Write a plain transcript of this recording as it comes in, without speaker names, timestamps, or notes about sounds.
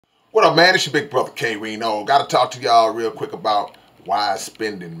What up, man? It's your big brother K-Rino. Got to talk to y'all real quick about wise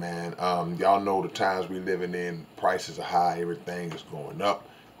spending, man. Y'all know the times we living in. Prices are high. Everything is going up.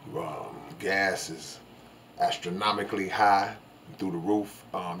 Gas is astronomically high through the roof.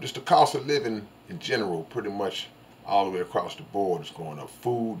 Just the cost of living in general, pretty much all the way across the board, is going up.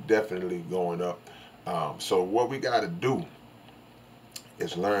 Food definitely going up. So what we got to do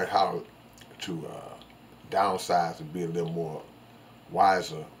is learn how to downsize and be a little more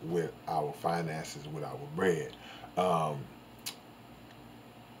wiser with our finances, with our bread. Um,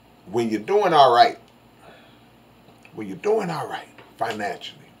 when you're doing all right, when you're doing all right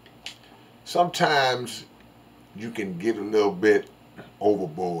financially, sometimes you can get a little bit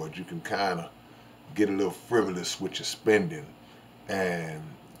overboard. You can kind of get a little frivolous with your spending and,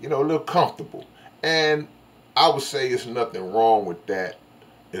 a little comfortable. And I would say it's nothing wrong with that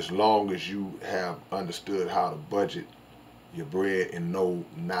as long as you have understood how to budget your bread and know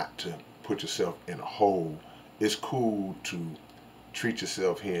not to put yourself in a hole. It's cool to treat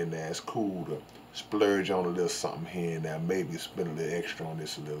yourself here and there. It's cool to splurge on a little something here and there. Maybe spend a little extra on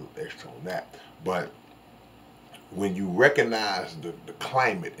this, a little extra on that. But when you recognize the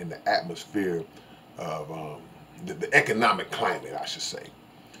climate and the atmosphere of the economic climate, I should say,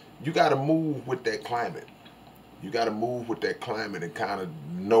 you got to move with that climate. You got to move with that climate and kind of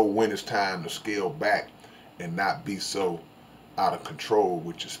know when it's time to scale back and not be so out of control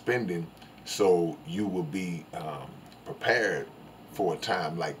with your spending, so you will be prepared for a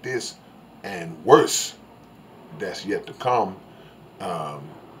time like this and worse that's yet to come. um,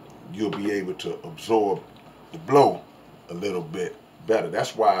 you'll be able to absorb the blow a little bit better.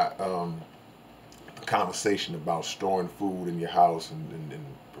 That's why the conversation about storing food in your house and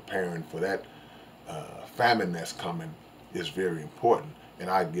preparing for that famine that's coming is very important. And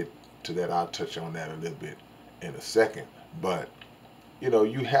I get to that. I'll touch on that a little bit in a second. But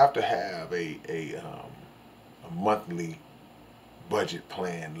you have to have a monthly budget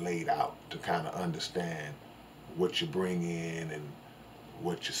plan laid out to kind of understand what you bring in and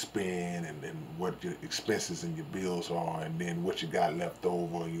what you spend and what your expenses and your bills are, and then what you got left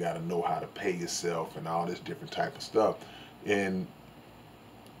over. You got to know how to pay yourself and all this different type of stuff. And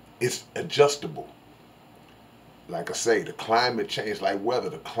it's adjustable. Like I say, the climate change, like weather,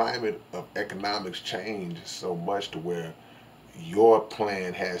 the climate of economics change so much to where your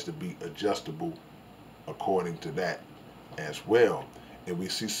plan has to be adjustable according to that as well. And we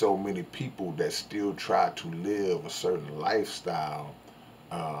see so many people that still try to live a certain lifestyle,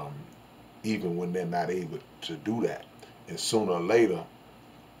 um, even when they're not able to do that. And sooner or later,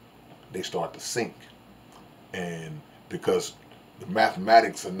 they start to sink. And because the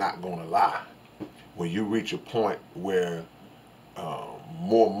mathematics are not going to lie, when you reach a point where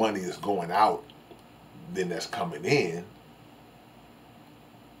more money is going out than that's coming in,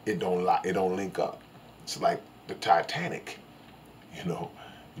 it don't link up. It's like the Titanic.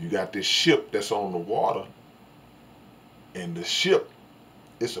 You got this ship that's on the water, and the ship,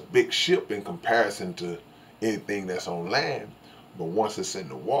 it's a big ship in comparison to anything that's on land. But once it's in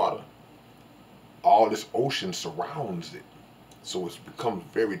the water, all this ocean surrounds it. So it's become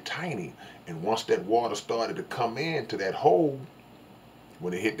very tiny. And once that water started to come into that hole,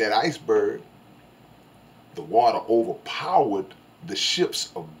 when it hit that iceberg, the water overpowered the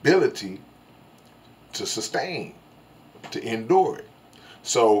ship's ability to sustain, to endure it.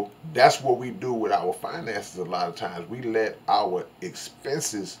 So that's what we do with our finances a lot of times. We let our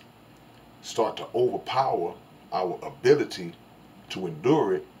expenses start to overpower our ability to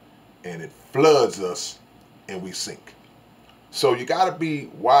endure it, and it floods us and we sink. So you got to be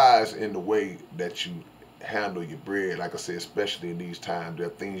wise in the way that you handle your bread. Like I said, especially in these times, there are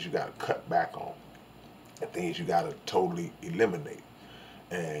things you got to cut back on, and things you got to totally eliminate.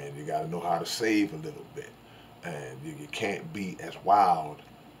 And you got to know how to save a little bit. And you can't be as wild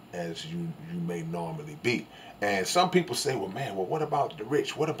as you may normally be. And some people say, well, man, well, what about the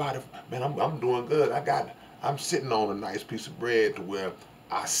rich? What about if, man, I'm doing good. I'm sitting on a nice piece of bread to where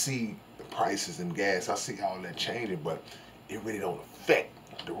I see the prices in gas. I see all that changing, but it really don't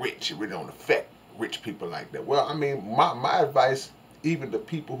affect the rich. It really don't affect rich people like that. Well, I mean, my advice, even to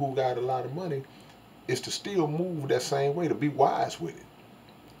people who got a lot of money, is to still move that same way, to be wise with it.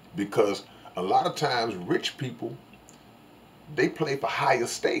 Because a lot of times rich people, they play for higher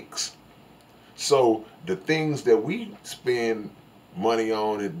stakes. So the things that we spend money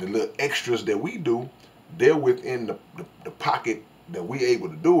on, and the little extras that we do, they're within the pocket that we able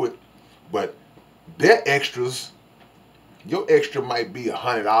to do it. But their extras, your extra might be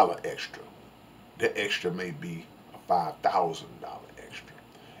 $100 extra. Their extra may be a $5,000 extra.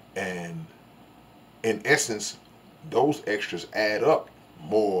 And in essence, those extras add up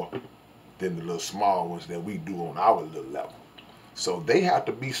more than the little small ones that we do on our little level. So they have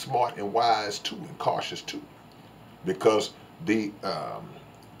to be smart and wise too, and cautious too, because the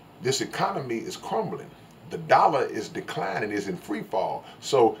this economy is crumbling. The dollar is declining, is in free fall.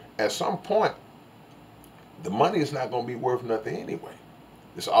 So at some point, the money is not going to be worth nothing anyway.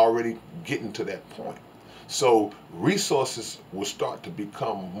 It's already getting to that point. So resources will start to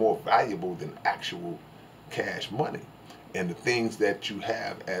become more valuable than actual cash money. And the things that you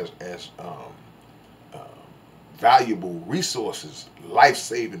have uh, valuable resources,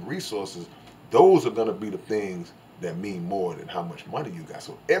 life-saving resources, those are going to be the things that mean more than how much money you got.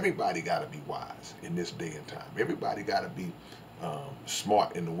 So everybody got to be wise in this day and time. Everybody got to be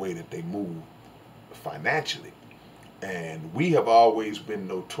smart in the way that they move financially. And we have always been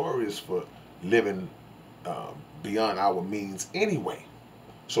notorious for living beyond our means anyway.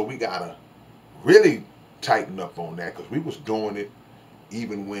 So we got to really tighten up on that, because we was doing it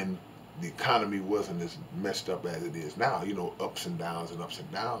even when the economy wasn't as messed up as it is now. You know, ups and downs and ups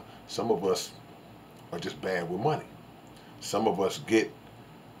and downs. Some of us are just bad with money. Some of us get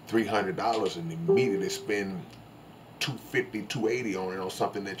 $300 and immediately spend 250, 280 on it, on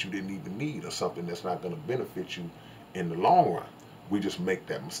something that you didn't even need, or something that's not going to benefit you in the long run. We just make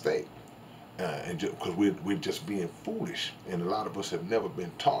that mistake, and because we're just being foolish, and a lot of us have never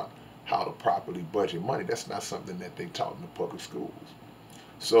been taught how to properly budget money. That's not something that they taught in the public schools.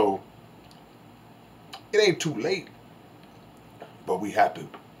 So it ain't too late, but we have to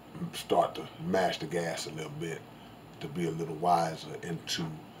start to mash the gas a little bit, to be a little wiser, and to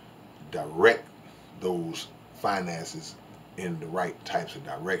direct those finances in the right types of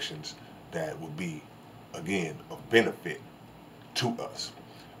directions that will be, again, of benefit to us.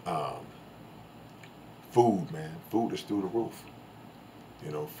 Um, Food, man. Food is through the roof.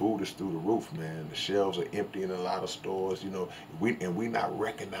 You know, food is through the roof, man. The shelves are empty in a lot of stores. You know, we not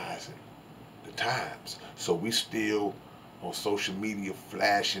recognizing the times. So we still on social media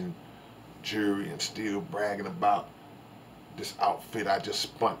flashing jewelry and still bragging about this outfit I just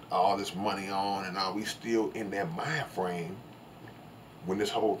spent all this money on, and now we still in that mind frame when this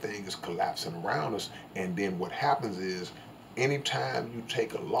whole thing is collapsing around us. And then what happens is, anytime you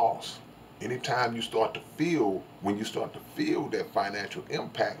take a loss, anytime you start to feel, when you start to feel that financial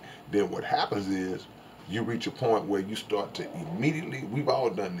impact, then what happens is you reach a point where you start to immediately, we've all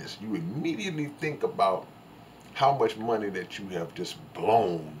done this, you immediately think about how much money that you have just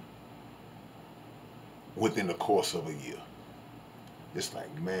blown within the course of a year. It's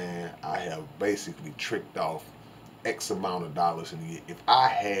like, man, I have basically tricked off X amount of dollars in a year. If I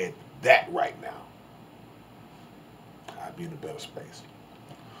had that right now, I'd be in a better space.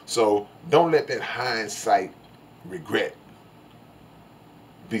 So don't let that hindsight regret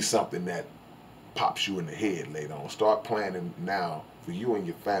be something that pops you in the head later on. Start planning now for you and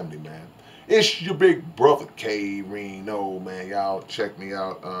your family, man. It's your big brother, K-Rino, man. Y'all check me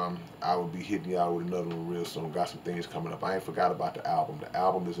out. I will be hitting y'all with another one real soon. Got some things coming up. I ain't forgot about the album. The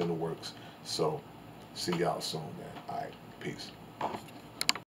album is in the works. So see y'all soon, man. All right, peace.